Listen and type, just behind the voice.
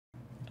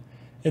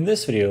In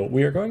this video,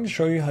 we are going to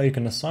show you how you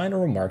can assign a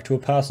remark to a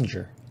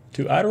passenger.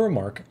 To add a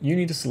remark, you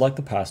need to select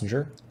the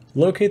passenger,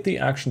 locate the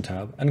Action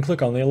tab, and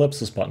click on the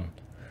ellipsis button.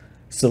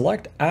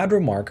 Select Add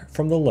Remark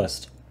from the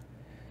list.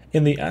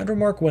 In the Add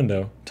Remark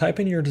window, type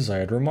in your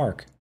desired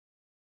remark.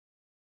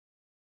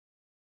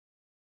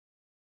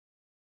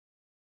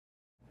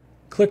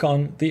 Click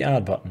on the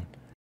Add button.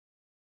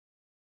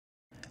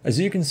 As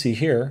you can see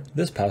here,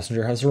 this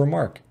passenger has a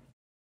remark.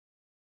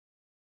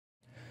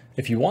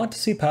 If you want to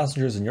see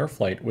passengers in your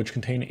flight which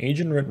contain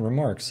agent-written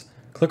remarks,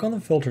 click on the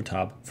Filter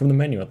tab from the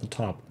menu at the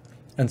top,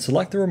 and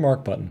select the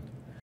Remark button.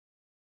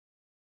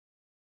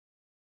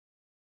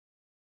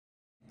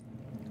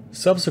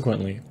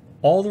 Subsequently,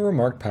 all the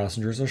remarked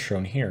passengers are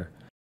shown here.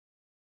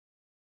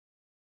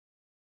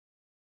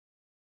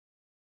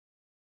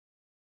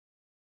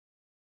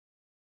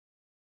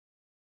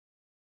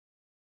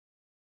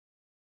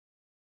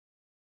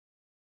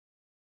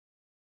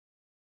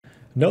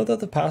 Note that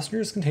the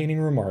passengers containing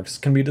remarks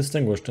can be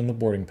distinguished in the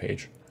boarding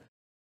page.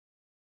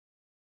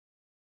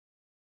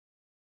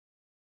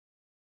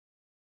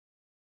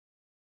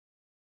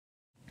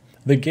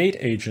 The gate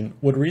agent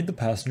would read the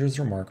passenger's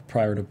remark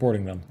prior to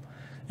boarding them.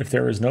 If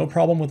there is no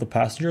problem with the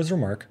passenger's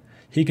remark,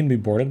 he can be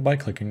boarded by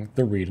clicking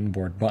the Read and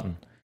Board button.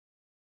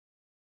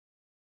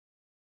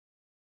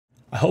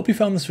 I hope you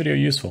found this video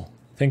useful.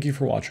 Thank you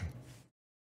for watching.